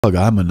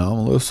I'm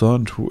Anomalous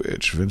on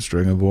Twitch, Vince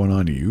Dragonborn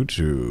on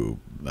YouTube.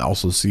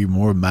 Also see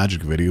more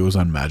Magic videos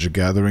on Magic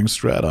Gathering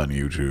Strat on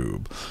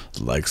YouTube.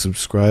 Like,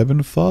 subscribe,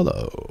 and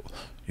follow.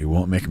 You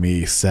won't make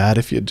me sad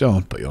if you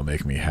don't, but you'll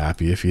make me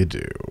happy if you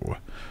do.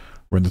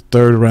 We're in the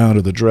third round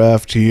of the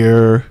draft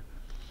here.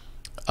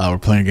 We're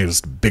playing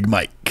against Big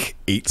Mike,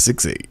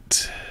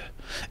 868.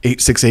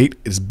 868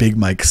 is Big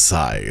Mike's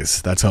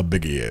size. That's how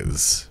big he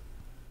is.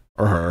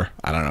 Or her.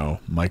 I don't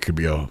know. Mike could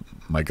be a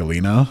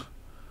Michaelina.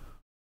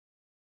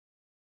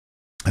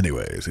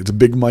 Anyways, it's a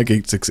Big Mike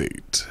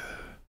 868.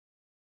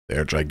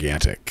 They're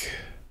gigantic.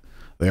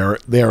 They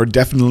are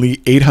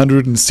definitely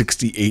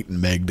 868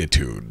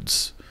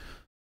 magnitudes.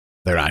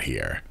 They're not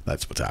here.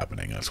 That's what's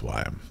happening. That's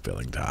why I'm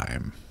filling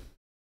time.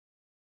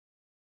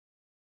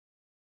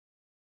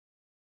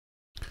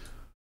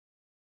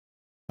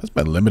 That's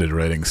my limited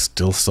rating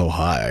still so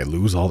high. I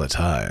lose all the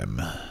time.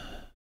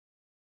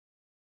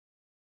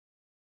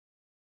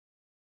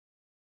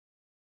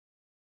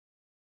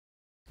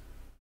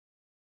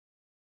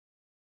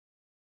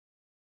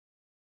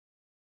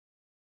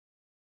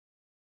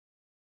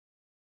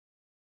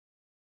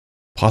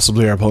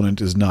 Possibly our opponent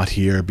is not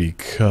here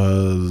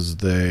because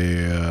they,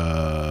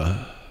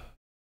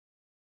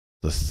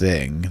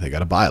 they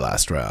got a bye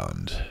last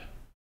round.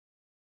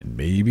 And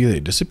maybe they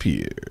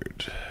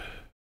disappeared.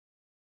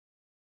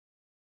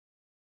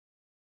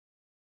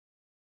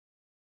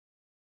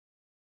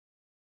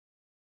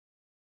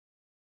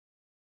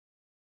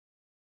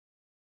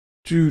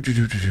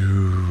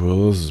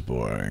 Well, this is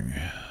boring.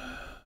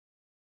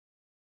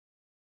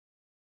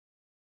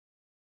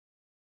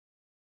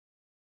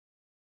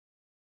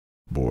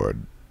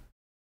 Bored.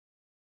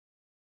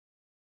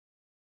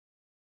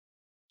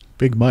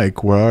 Big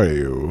Mike, where are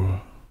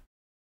you?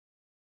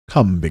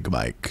 Come, Big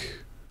Mike.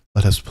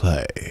 Let us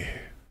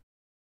play.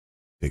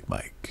 Big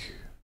Mike.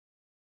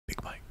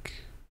 Big Mike.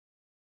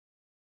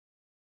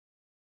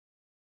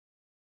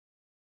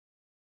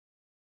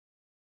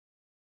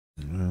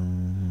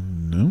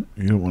 No,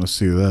 you don't want to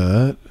see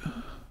that.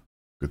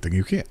 Good thing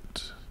you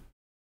can't.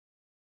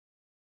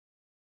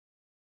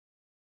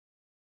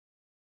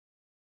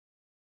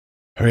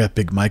 Hurry up,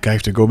 Big Mike. I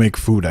have to go make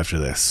food after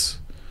this.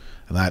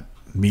 And that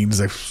means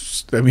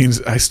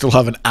I still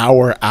have an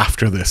hour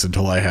after this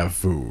until I have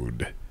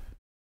food.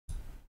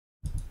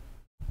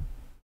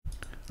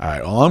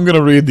 Alright, well, I'm going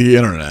to read the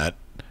internet.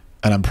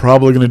 And I'm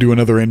probably going to do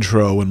another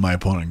intro when my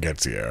opponent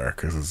gets here.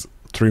 Because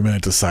 3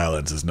 minutes of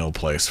silence is no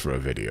place for a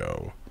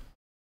video.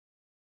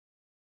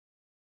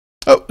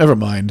 Oh, never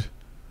mind.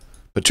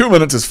 But 2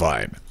 minutes is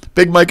fine.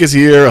 Big Mike is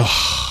here.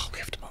 Oh, we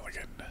have to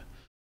mulligan.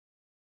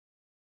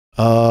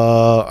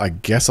 I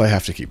guess I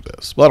have to keep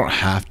this. Well, I don't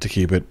have to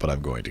keep it, but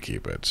I'm going to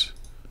keep it.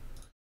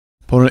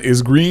 Opponent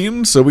is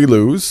green, so we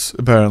lose,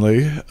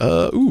 apparently.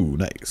 Ooh,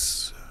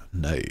 nice.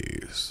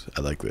 Nice.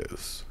 I like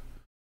this.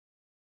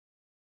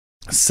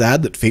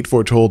 Sad that Fate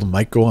Foretold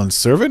might go on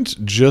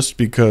Servant, just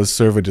because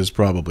Servant is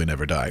probably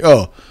never dying.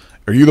 Oh,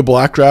 are you the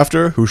black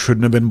drafter who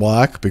shouldn't have been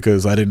black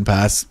because I didn't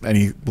pass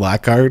any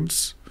black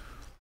cards?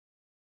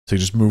 So you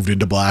just moved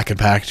into black in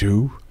pack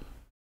 2?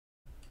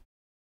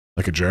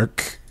 Like a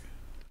jerk?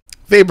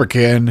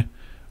 Vaporkin,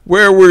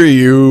 where were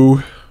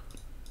you?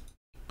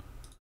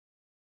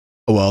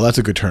 Oh, well, that's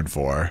a good turn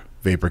 4.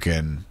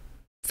 Vaporkin,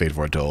 Fate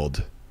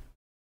Foretold.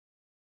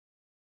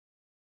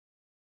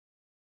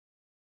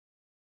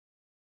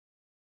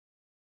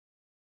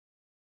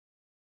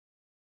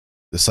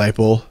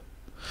 Disciple.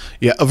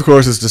 Yeah, of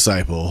course it's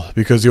Disciple,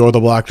 because you're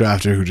the black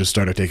drafter who just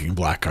started taking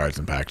black cards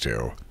in pack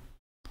 2.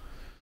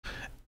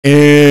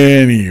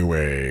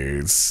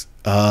 Anyways,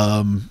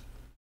 I'm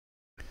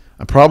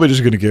probably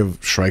just going to give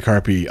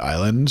Shrike-Harpy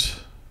Island.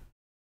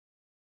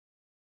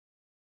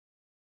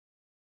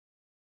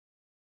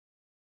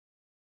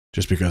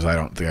 Just because I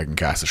don't think I can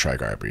cast a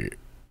Shrike-Harpy.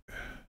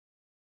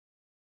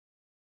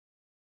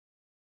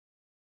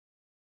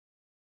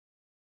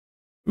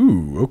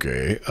 Ooh,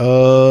 okay.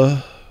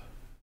 Well,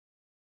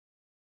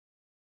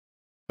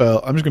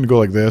 I'm just going to go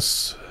like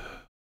this.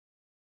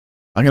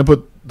 I'm going to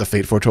put the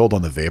Fate Foretold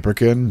on the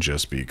Vaporkin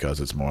just because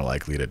it's more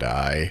likely to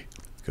die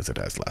because it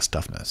has less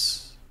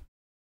toughness.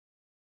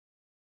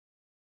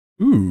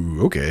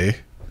 Ooh,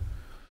 okay.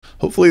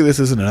 Hopefully this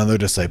isn't another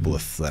Disciple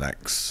of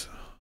Phoenix.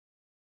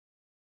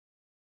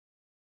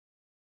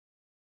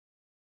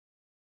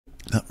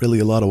 Not really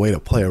a lot of way to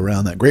play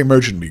around that. Great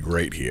Merchant would be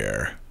great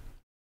here.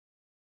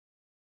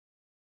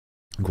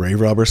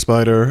 Grave Robber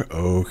Spider?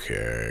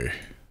 Okay.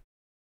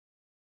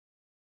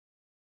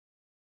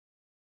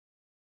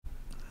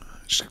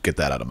 Just get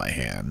that out of my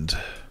hand.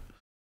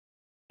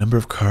 Number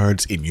of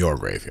cards in your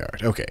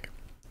graveyard. Okay.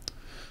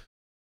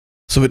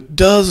 So it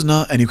does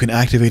not, and you can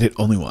activate it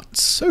only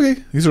once.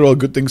 Okay, these are all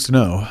good things to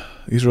know.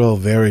 These are all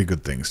very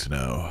good things to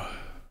know.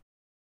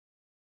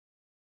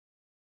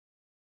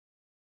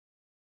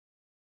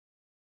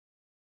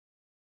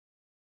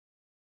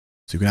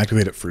 So you can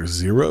activate it for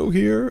 0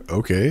 here?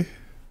 Okay.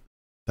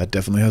 That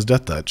definitely has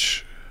Death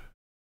Touch.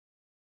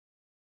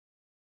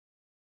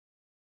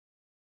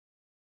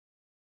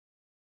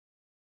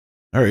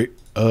 Alright,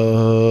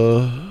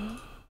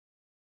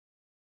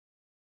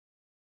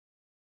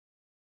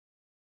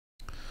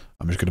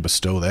 I'm just going to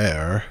bestow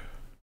there.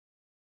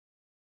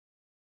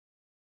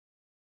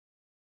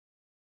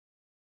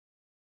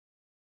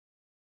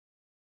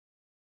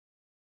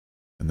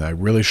 And I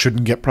really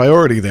shouldn't get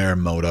priority there,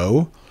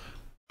 Moto.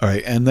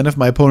 Alright, and then if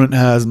my opponent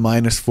has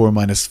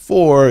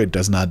 -4/-4, it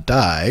does not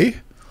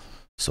die.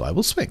 So I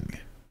will swing.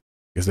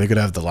 Because they could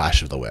have the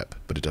Lash of the Whip,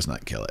 but it does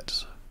not kill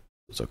it.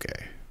 It's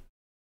okay.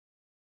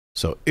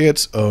 So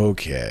it's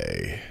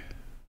okay.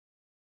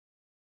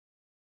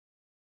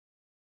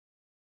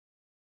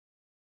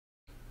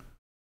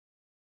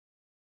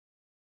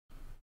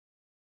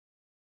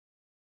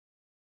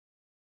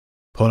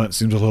 Opponent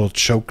seems a little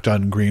choked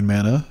on green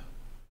mana.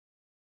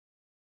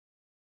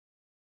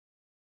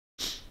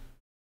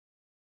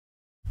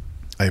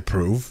 I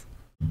approve.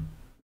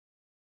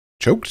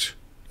 Choked?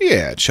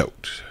 Yeah,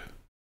 choked.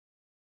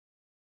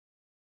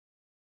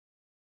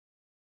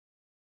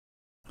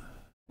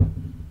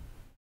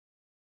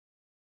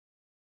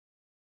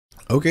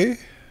 Okay.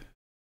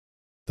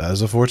 That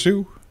is a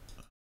 4/2.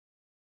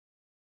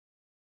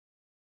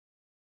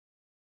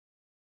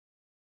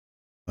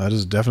 That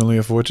is definitely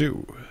a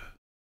 4/2.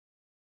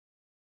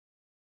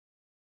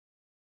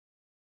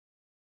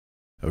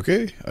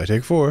 Okay, I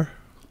take 4.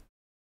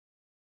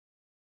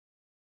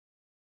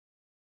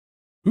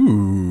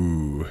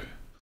 Ooh.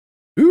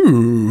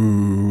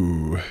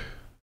 Ooh.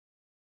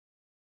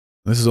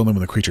 This is only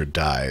when the creature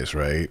dies,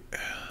 right?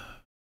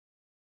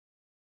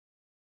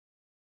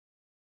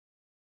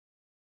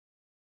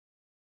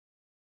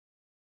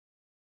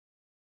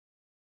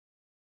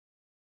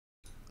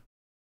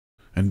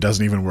 And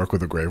doesn't even work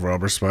with the Grave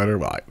Robber Spider?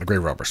 Well, the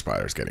Grave Robber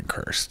Spider is getting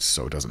cursed,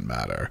 so it doesn't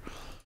matter.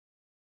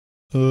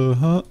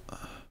 And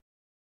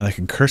I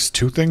can curse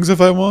 2 things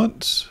if I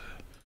want.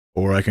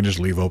 Or I can just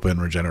leave open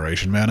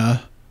regeneration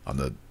mana on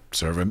the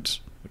servant,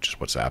 which is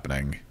what's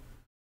happening.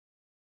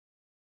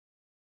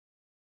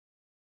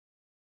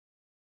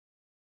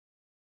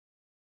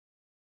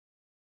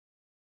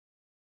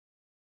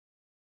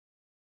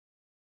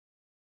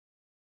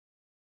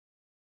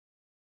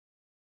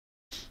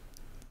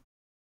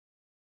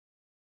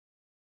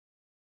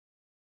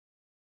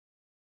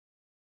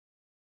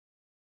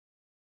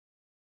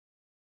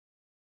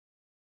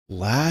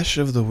 Lash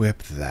of the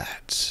Whip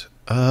that.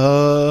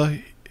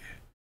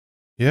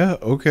 Yeah,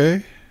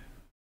 okay.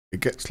 It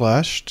gets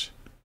slashed.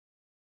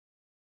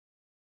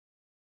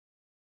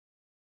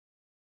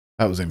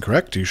 That was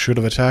incorrect. You should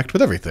have attacked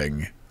with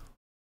everything.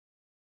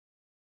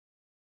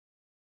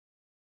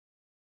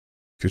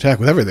 If you attack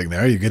with everything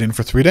there, you get in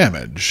for 3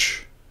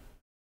 damage.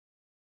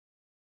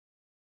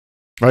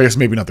 I guess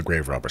maybe not the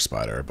Grave Robber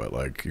Spider, but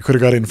like, you could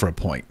have got in for a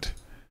point.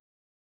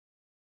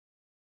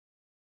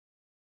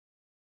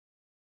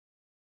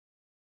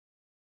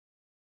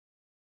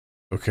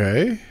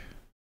 Okay.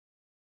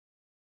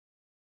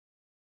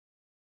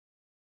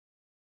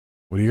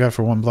 What do you got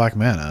for 1 black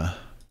mana?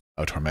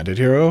 A Tormented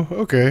Hero?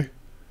 Okay.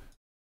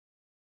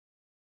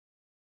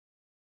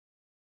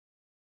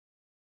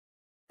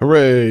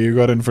 Hooray, you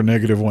got in for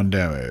 -1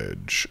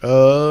 damage.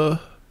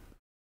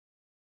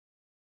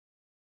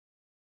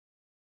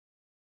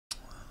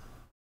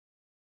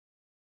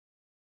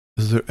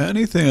 Is there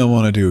anything I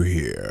want to do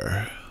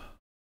here?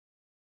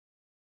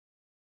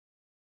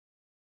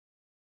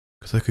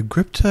 Because I could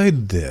Grip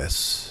Tide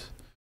this.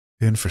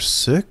 In for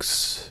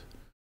 6.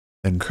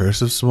 Then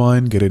Curse of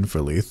Swine, get in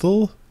for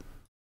lethal.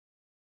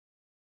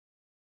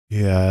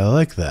 Yeah, I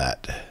like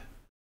that.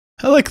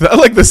 I like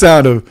the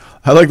sound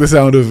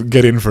of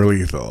get in for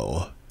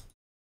lethal.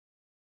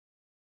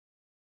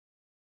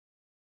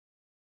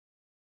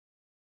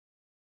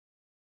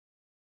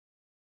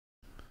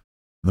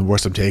 The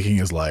worst I'm taking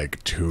is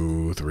like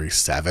 2, 3,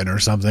 7 or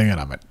something, and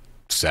I'm at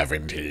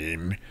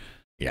 17.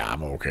 Yeah,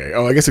 I'm okay.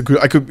 Oh, I guess it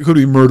could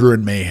be Murder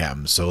and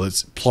Mayhem, so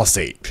it's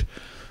 +8.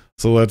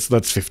 So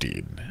that's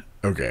 15.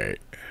 Okay.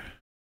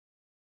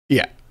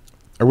 Yeah.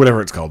 Or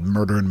whatever it's called.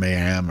 Murder and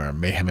Mayhem or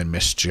Mayhem and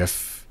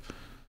Mischief.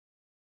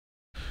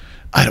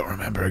 I don't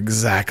remember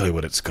exactly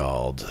what it's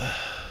called.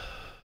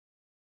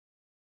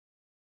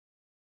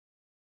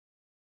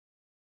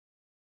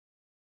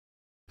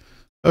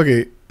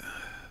 Okay.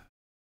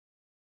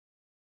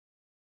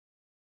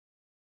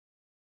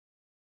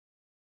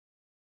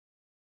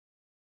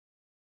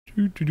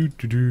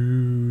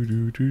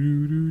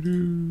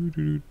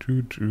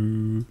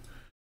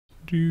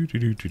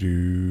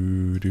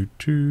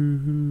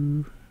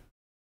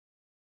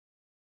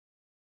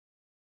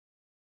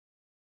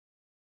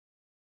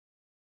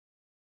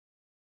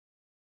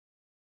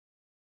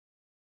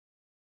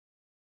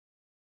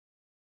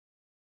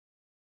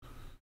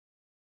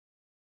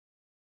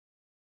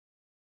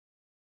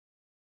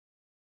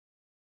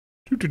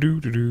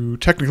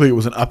 Technically, it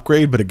was an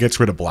upgrade, but it gets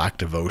rid of Black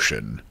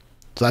Devotion.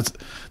 So that's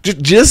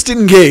just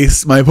in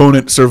case my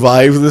opponent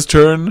survives this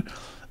turn.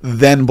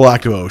 Then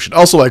Black Devotion.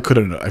 Also, I could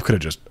have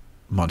just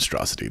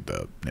monstrosity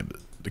the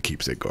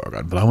keepsake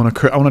Gorgon, but I want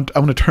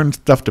to turn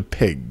stuff to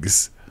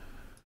pigs.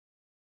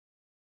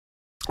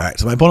 All right,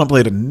 so my opponent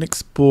played a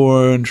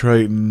Nyxborn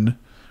Triton,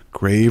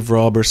 Grave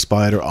Robber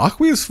Spider.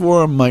 Aqueous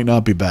Form might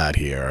not be bad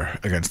here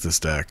against this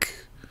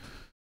deck.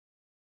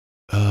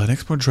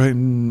 Next more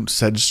Triton,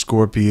 Sedge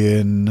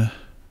Scorpion,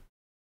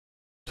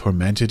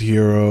 Tormented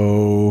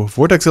Hero.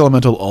 Vortex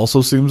Elemental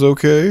also seems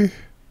okay.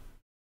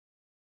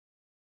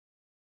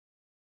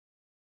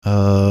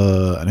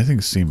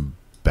 Anything seem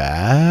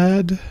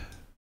bad?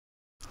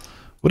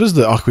 What is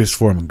the aqueous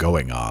form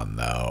going on,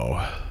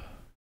 though?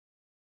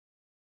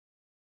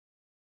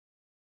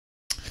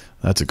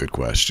 That's a good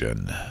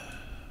question.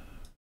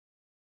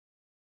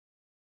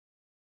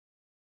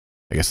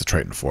 I guess the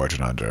Triton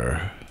Fortune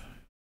Hunter.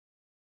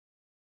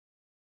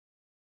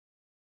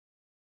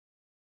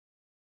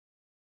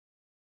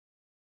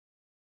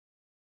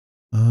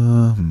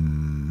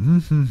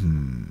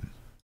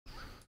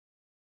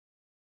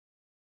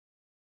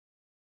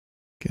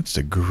 Against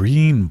a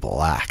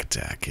green-black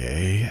deck,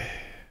 eh?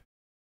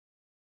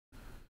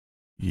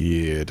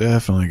 Yeah,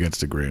 definitely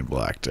against a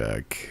green-black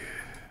deck.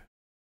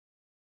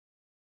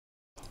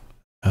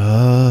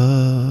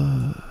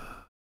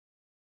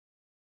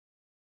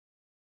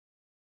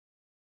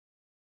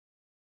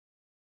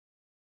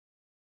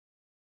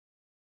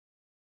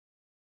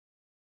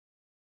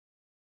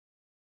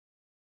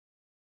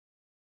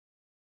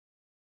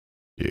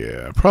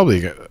 Yeah,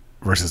 probably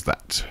versus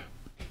that.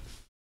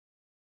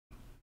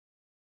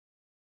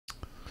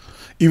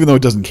 Even though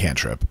it doesn't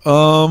cantrip.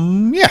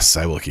 Yes,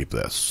 I will keep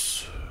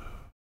this.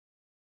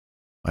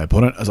 My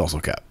opponent has also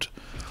kept.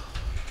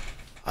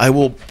 I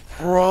will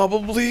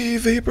probably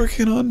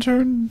Vaporkin on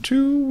turn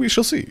 2. We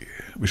shall see.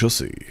 We shall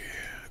see.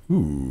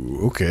 Ooh,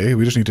 okay.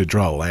 We just need to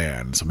draw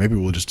land, so maybe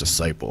we'll just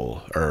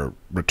Disciple or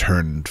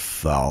return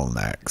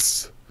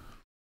Thalnax.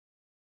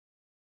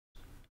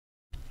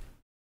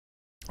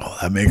 Oh,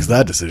 that makes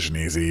that decision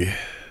easy.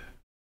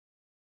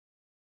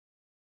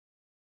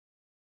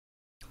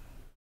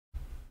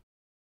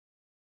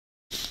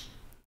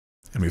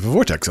 And we have a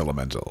Vortex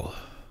Elemental.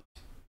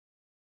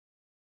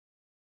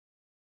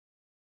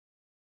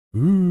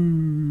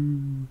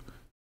 Ooh.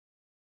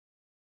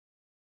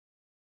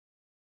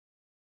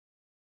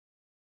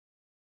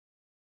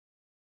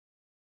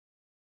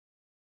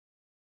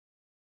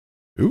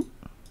 Ooh.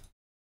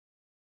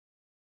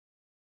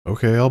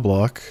 Okay, I'll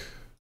block.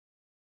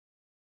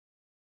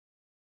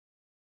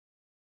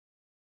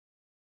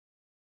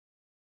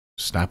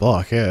 Snap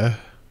block, yeah.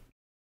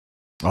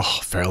 Oh,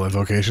 Feral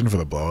Invocation for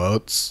the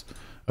blowouts.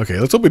 Okay,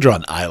 let's hope we draw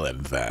an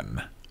island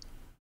then.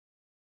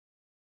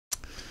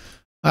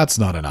 That's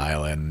not an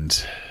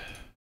island.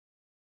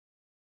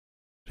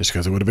 Just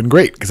because it would have been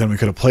great, because then we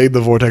could have played the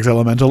Vortex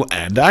Elemental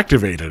and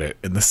activated it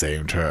in the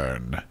same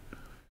turn.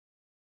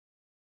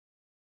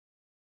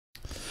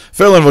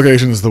 Feral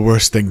Invocation is the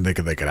worst thing they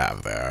could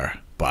have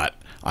there, but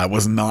I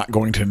was not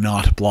going to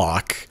not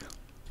block.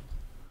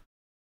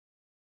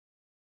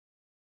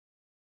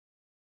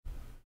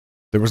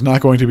 There was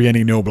not going to be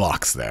any no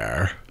blocks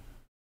there.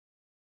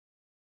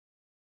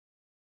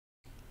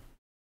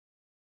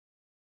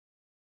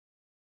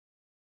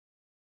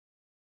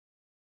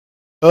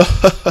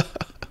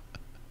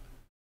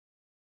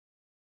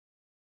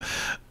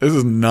 This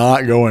is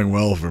not going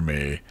well for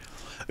me.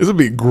 This would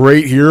be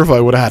great here if I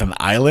would have had an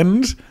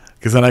island,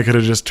 because then I could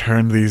have just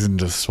turned these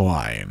into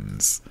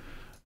swines.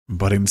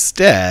 But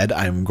instead,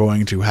 I'm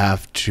going to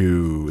have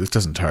to... This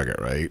doesn't target,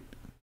 right?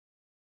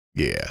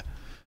 Yeah.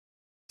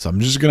 So I'm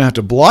just going to have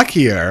to block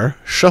here,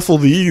 shuffle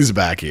these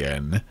back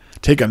in,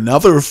 take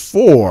another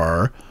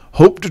 4,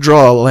 hope to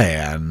draw a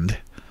land.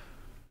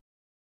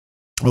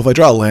 Well, if I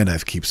draw a land, I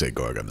have Keepsake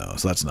Gorgon, though,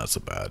 so that's not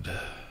so bad.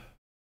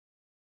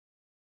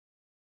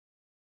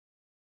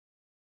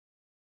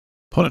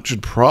 Opponent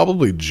should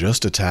probably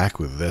just attack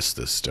with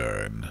this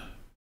turn.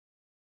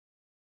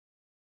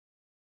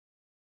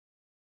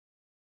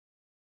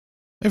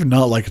 I've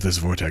not liked this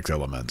Vortex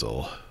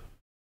Elemental.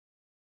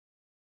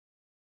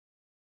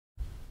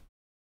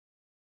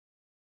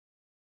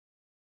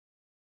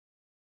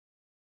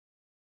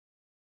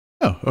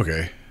 Oh,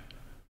 okay.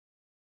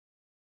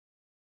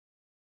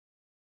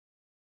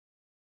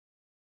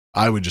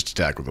 I would just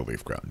attack with a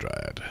Leaf Ground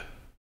Dryad.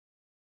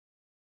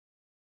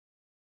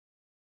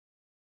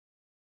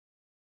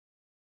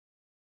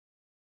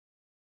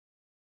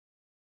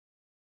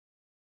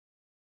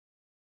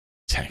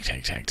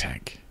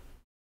 Tank.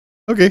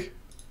 Okay.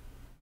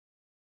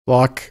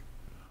 Block.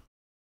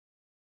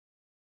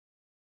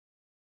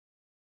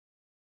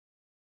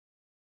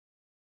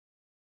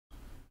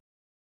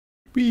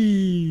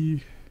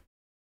 Whee!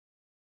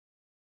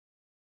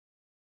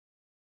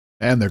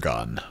 And they're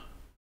gone.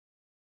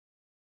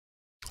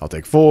 I'll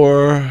take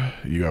 4.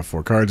 You have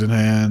 4 cards in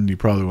hand. You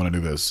probably want to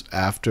do this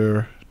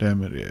after.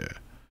 Damn it, yeah.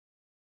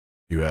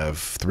 You have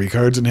 3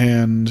 cards in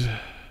hand.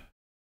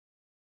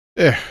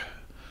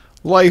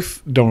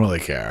 Life, don't really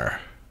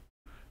care.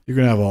 You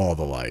can have all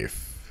the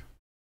life.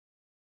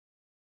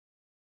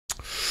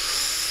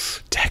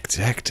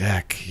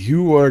 Deck.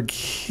 You are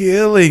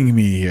killing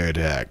me here,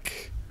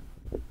 deck.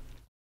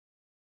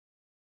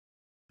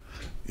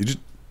 You just...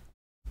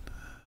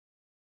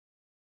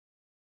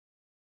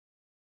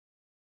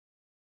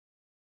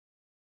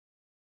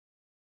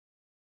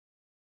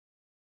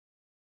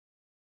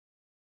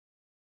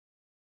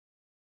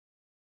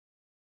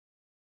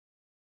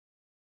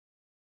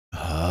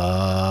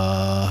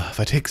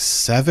 I take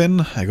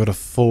 7, I go to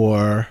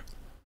 4.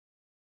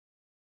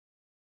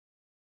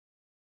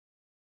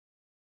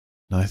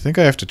 Now I think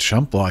I have to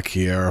chump block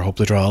here, hope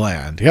to draw a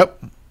land.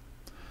 Yep.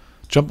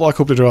 Jump block,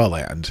 hope to draw a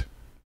land.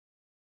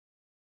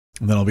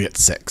 And then I'll be at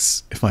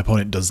 6 if my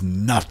opponent does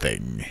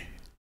nothing.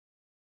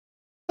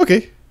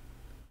 Okay.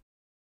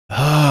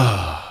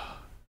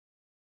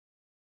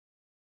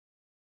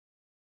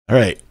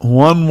 Alright,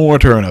 one more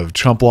turn of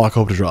chump block,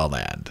 hope to draw a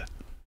land.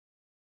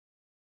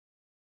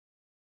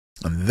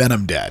 And then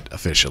I'm dead,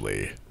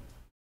 officially.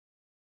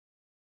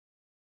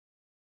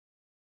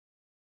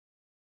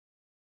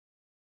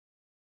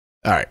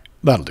 Alright,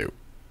 that'll do.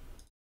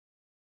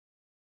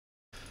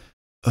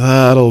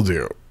 That'll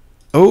do.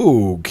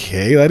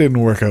 Okay, that didn't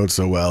work out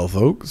so well,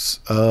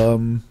 folks.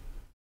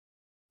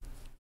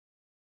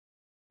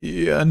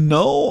 Yeah,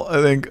 no,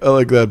 I think I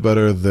like that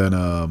better than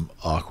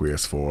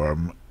Aqueous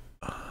Form.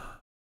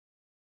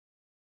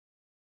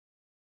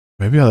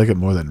 Maybe I like it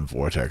more than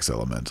Vortex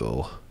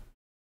Elemental.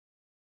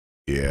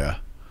 Yeah.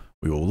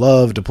 We will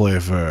love to play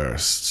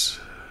first.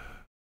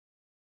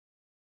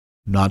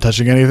 Not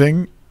touching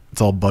anything.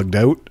 It's all bugged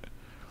out.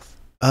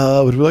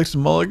 Would we like to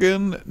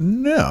mulligan?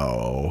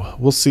 No.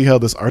 We'll see how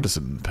this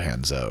artisan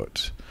pans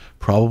out.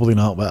 Probably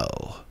not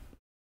well.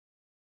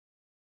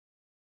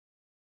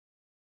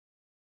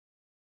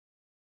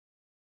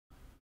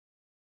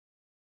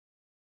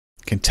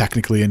 Can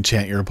technically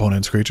enchant your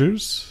opponent's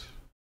creatures.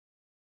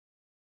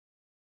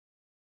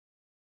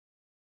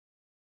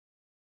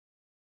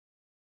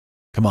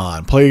 Come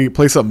on, play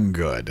something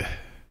good.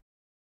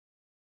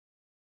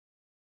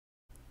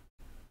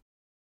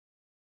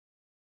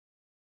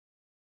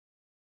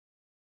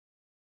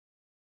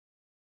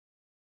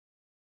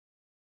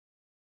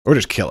 Or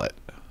just kill it.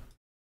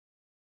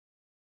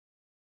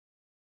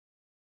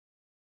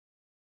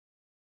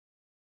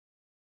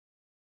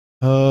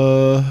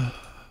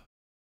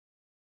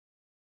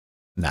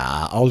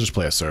 Nah, I'll just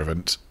play a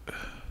servant.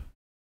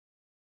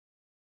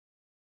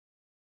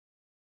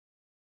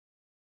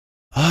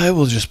 I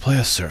will just play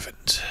a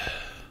servant.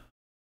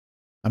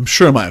 I'm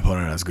sure my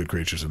opponent has good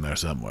creatures in there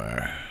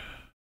somewhere.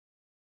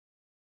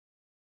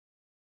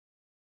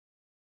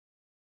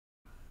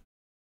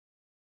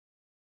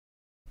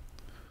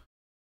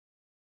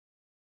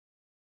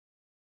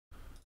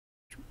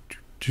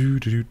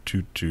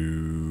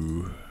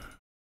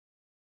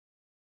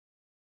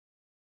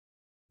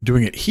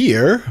 Doing it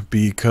here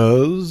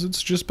because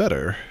it's just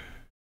better.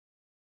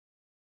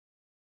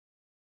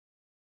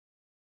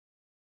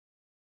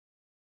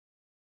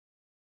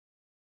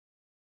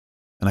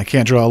 And I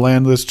can't draw a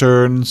land this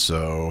turn,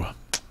 so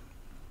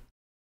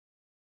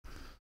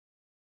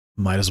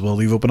might as well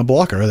leave open a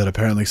blocker that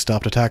apparently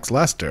stopped attacks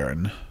last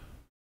turn.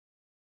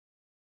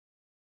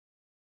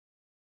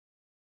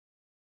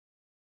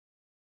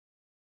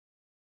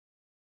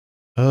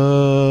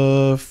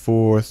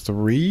 For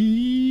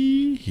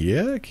 3?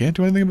 Yeah, can't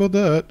do anything about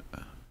that.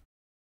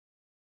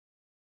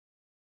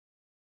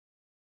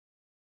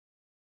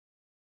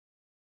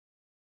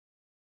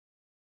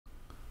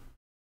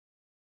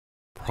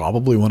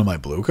 Probably one of my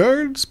blue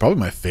cards? Probably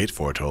my Fate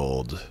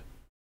Foretold. That's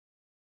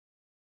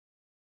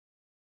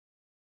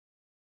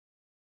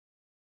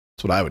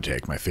what I would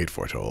take, my Fate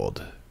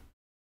Foretold.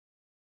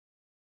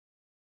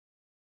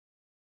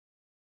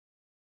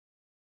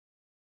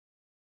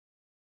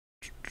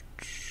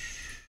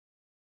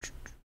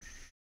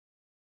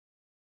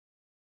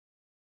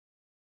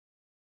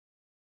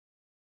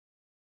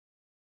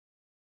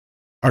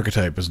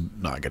 Archetype is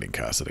not getting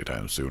cast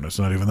anytime soon. It's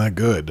not even that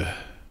good.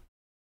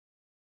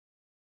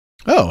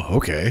 Oh,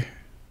 okay.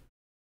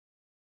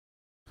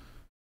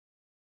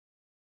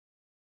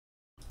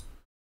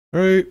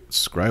 Alright,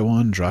 scry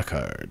 1, draw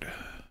card.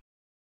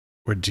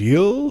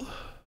 Ordeal?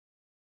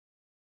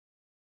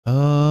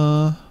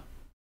 So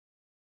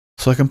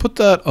I can put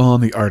that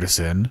on the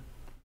Artisan.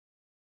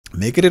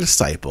 Make it a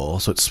Disciple,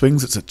 so it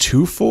swings, it's a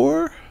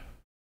 2/4?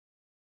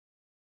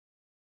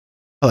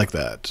 I like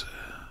that.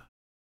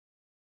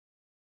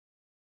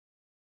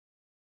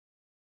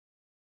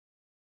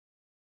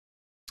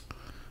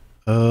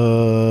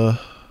 Oh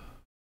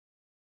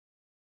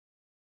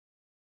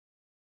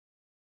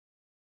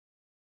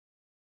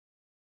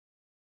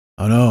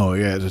no,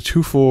 yeah, it's a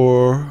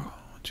 2/4. 1,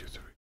 2,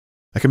 3.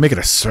 I can make it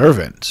a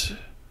Servant.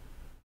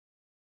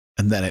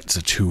 And then it's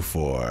a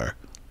 2/4.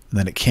 And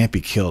then it can't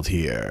be killed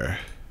here.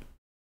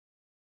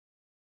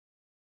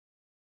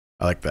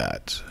 I like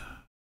that.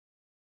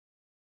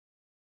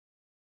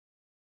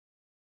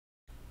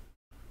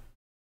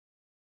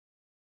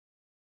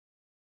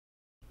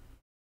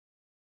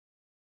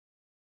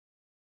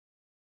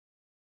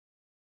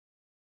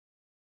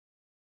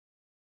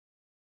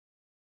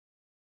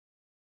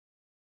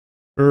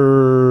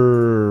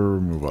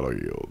 Remove auto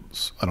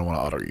yields. I don't want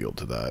to auto yield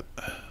to that.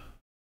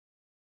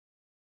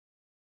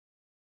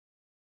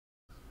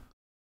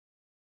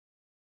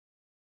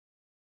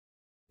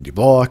 You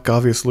block,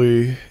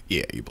 obviously.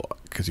 Yeah, you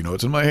block, because you know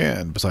it's in my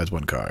hand, besides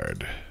one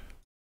card.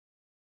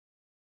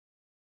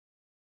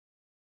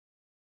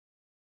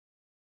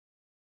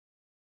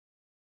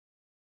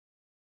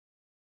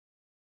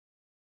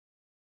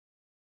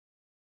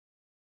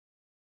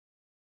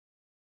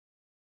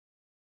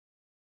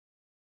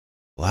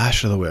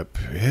 Lash of the Whip.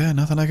 Yeah,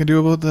 nothing I can do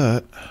about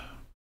that.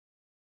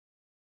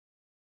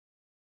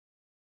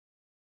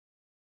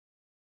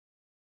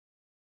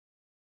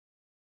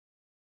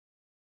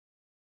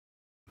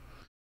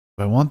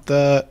 Do I want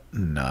that?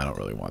 No, I don't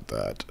really want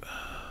that.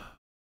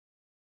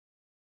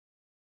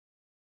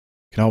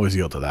 Can always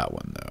yield to that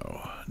one,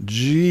 though.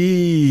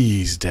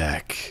 Jeez,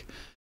 deck.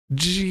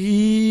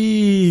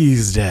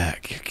 Jeez,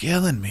 deck. You're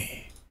killing me.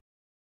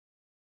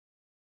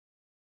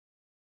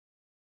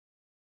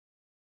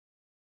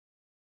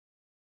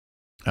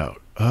 Oh,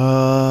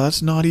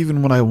 that's not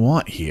even what I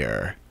want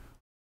here.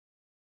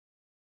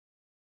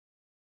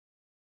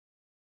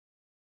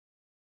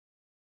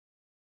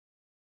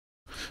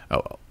 Oh,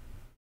 well.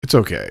 It's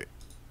okay.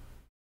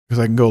 Because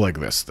I can go like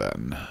this,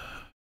 then.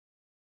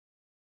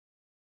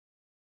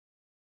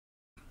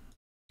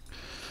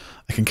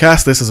 I can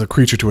cast this as a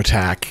creature to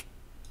attack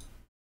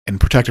and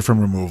protect it from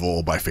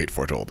removal by Fate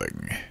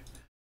Foretolding.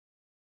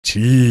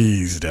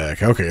 Jeez,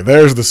 deck. Okay,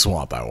 there's the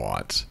swamp I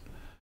want.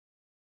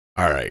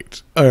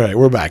 Alright. Alright,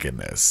 we're back in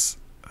this.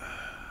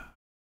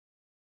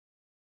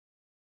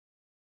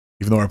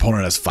 Even though our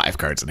opponent has 5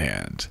 cards in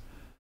hand.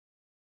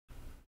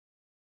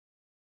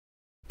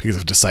 Because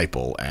of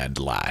Disciple and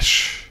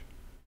Lash.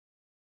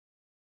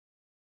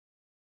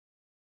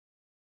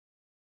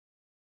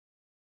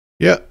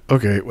 Yeah,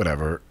 okay,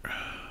 whatever.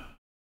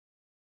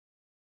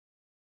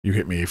 You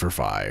hit me for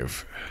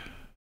 5.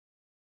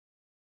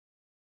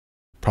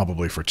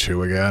 Probably for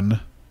 2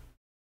 again.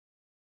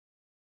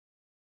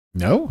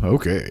 No?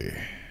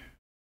 Okay.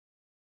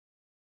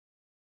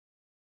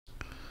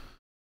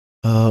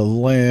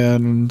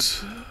 Land.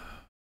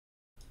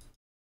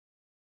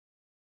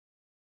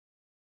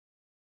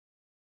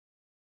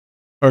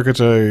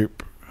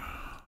 Archetype.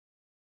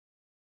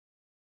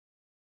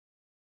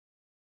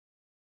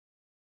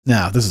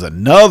 Now, if this is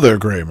another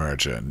Gray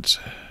Merchant,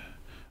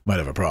 might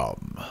have a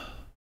problem.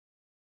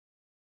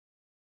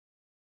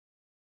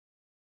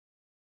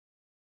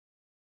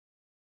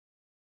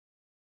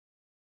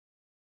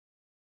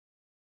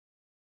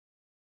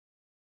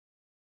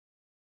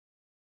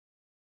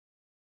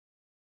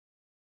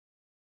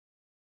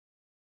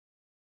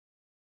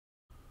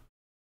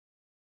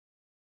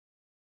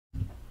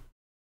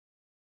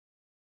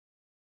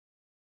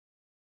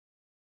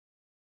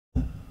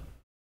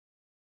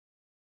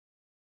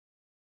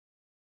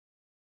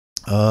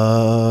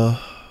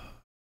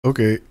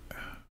 Okay.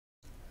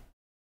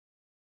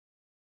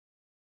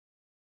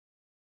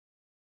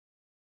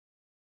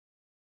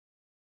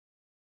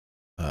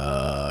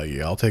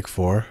 Yeah, I'll take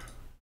 4.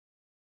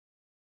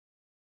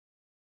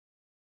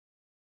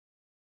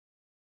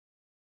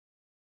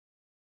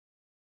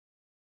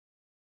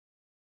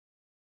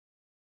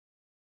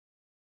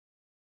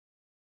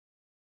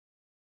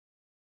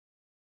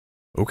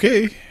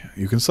 Okay,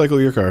 you can cycle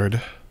your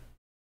card.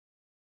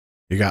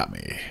 You got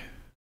me.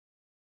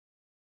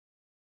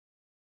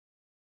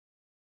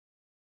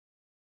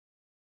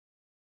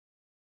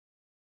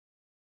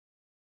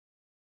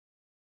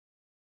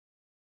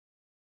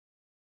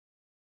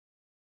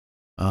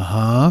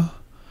 Uh-huh.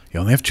 You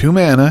only have 2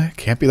 mana.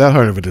 Can't be that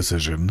hard of a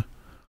decision.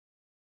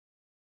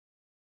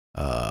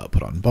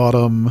 Put on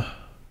bottom.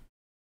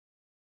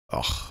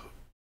 Ugh.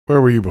 Where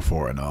were you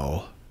before and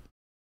all?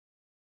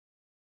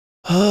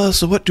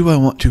 So what do I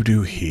want to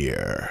do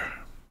here?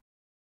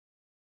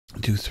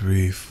 2,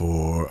 3,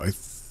 4. I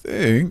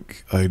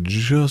think I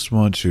just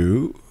want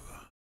to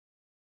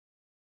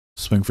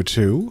swing for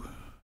 2.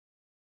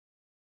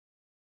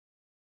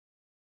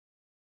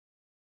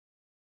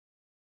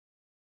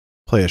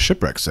 Play a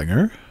Shipwreck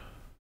Singer.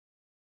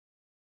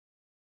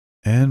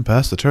 And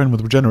pass the turn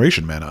with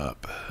Regeneration mana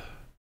up.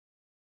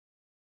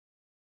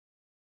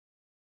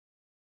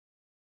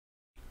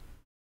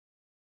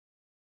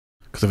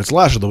 Because if it's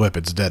Lash of the Whip,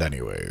 it's dead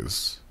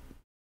anyways.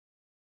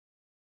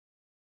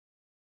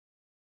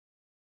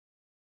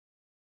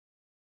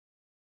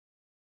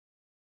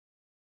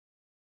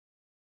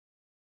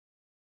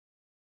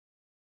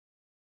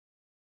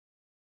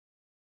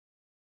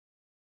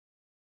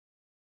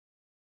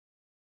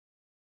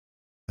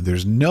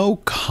 There's no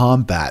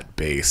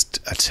combat-based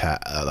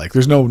attack. Like,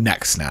 there's no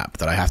neck snap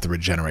that I have to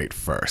regenerate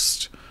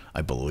first,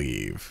 I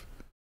believe.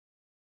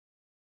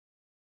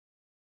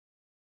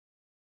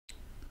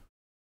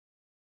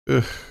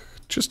 Ugh,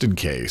 just in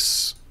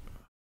case.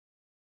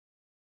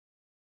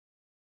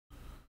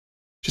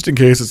 Just in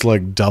case it's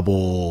like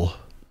double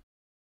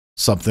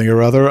something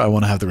or other, I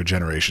want to have the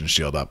regeneration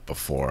shield up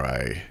before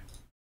I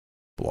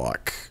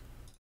block.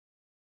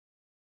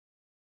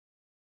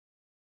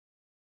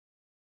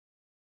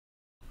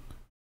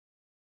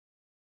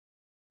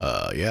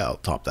 Yeah, I'll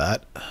top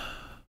that.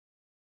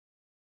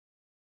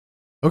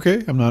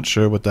 Okay, I'm not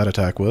sure what that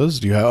attack was.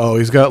 Do you have? Oh,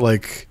 he's got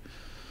like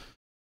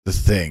the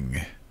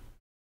thing,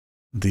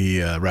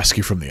 the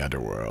rescue from the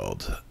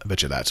underworld. I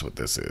bet you that's what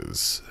this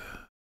is.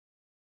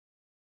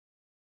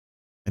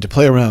 And to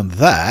play around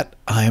that,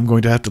 I am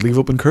going to have to leave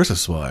open Curse of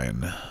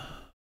Swine.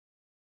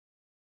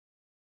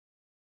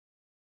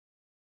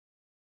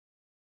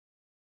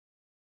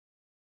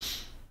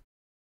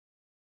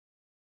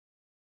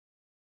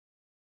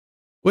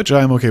 which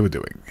I am okay with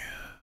doing.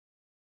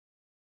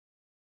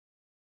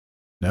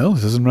 No,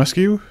 this isn't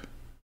rescue?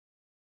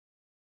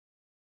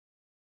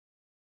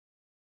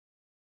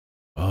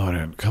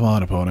 Oh, come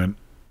on, opponent.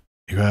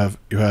 You have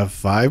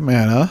 5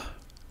 mana.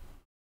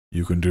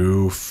 You can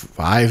do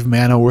 5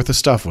 mana worth of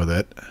stuff with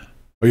it.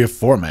 Oh, you have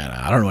 4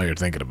 mana. I don't know what you're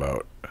thinking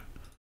about.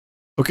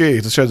 Okay,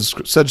 it's a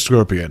Sedge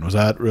Scorpion. Was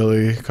that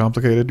really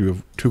complicated? You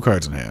have 2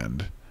 cards in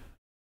hand.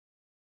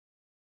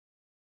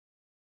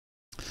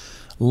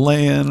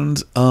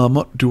 Land.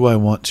 What do I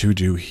want to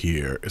do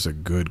here is a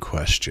good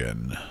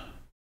question.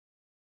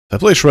 If I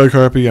play Shred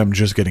Harpy, I'm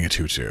just getting a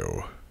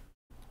 2/2.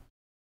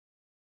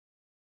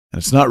 And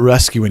it's not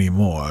rescue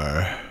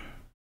anymore.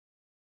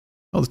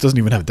 Oh, this doesn't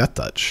even have Death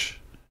Touch.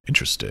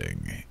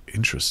 Interesting.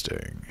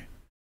 Interesting.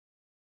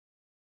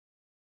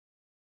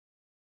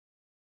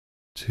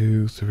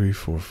 2, 3,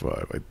 4,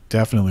 5. I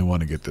definitely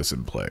want to get this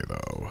in play,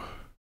 though.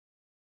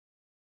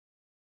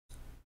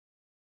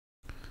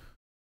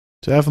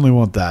 Definitely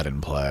want that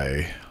in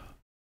play.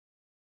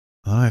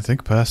 I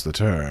think past the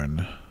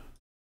turn.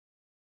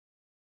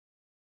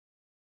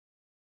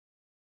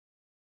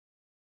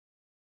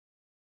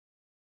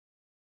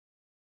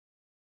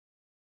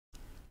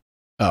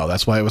 Oh,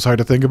 that's why it was hard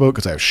to think about,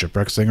 because I have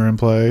Shipwreck Singer in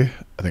play.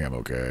 I think I'm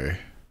okay.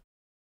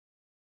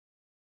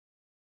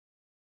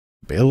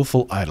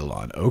 Baleful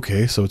Eidolon.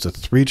 Okay, so it's a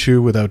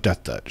 3/2 without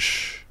Death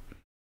Touch.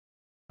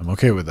 I'm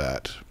okay with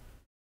that.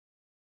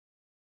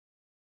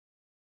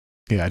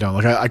 Yeah, I don't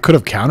like. I could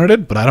have countered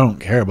it, but I don't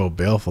care about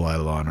Baleful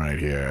Eidolon right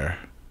here.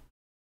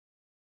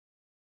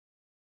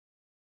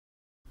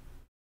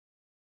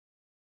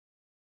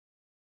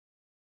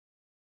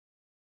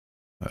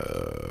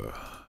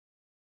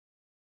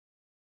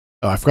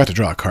 Oh, I forgot to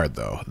draw a card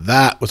though.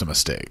 That was a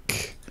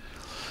mistake.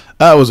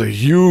 That was a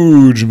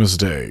huge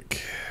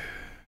mistake.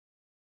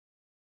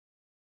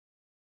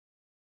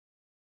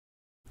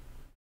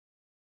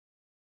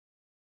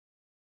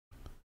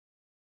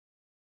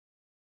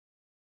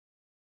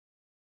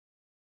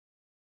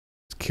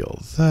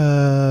 Kill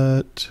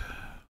that.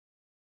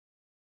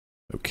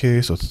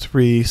 Okay, so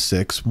 3,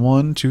 6,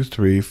 1, 2,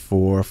 3,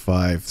 4,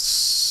 5,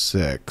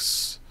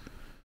 6.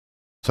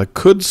 So I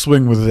could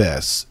swing with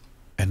this,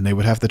 and they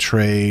would have to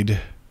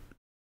trade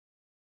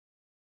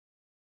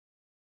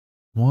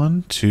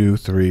 1, 2,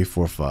 3,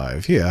 4,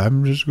 5. Yeah,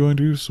 I'm just going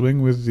to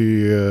swing with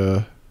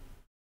the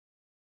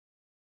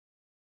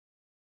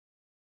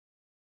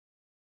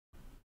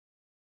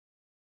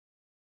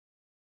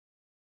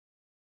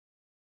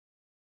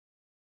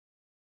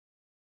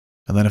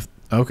and then if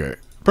okay,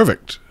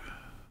 perfect.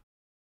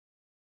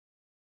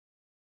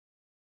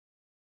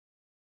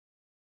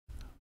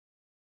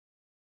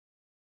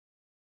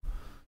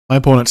 My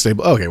opponent's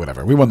stable. Okay,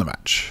 whatever. We won the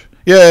match.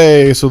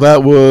 Yay! So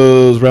that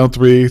was round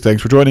 3.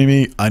 Thanks for joining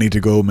me. I need to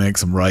go make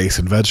some rice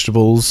and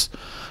vegetables.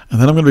 And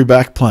then I'm going to be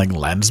back playing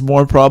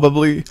Lensmore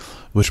probably,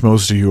 which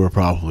most of you are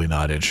probably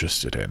not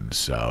interested in,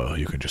 so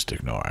you can just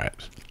ignore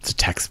it. It's a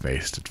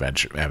text-based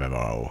adventure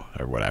MMO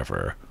or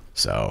whatever.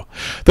 So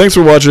thanks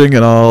for watching,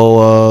 and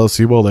I'll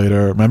see you all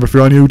later. Remember, if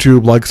you're on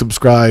YouTube, like,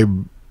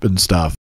 subscribe, and stuff.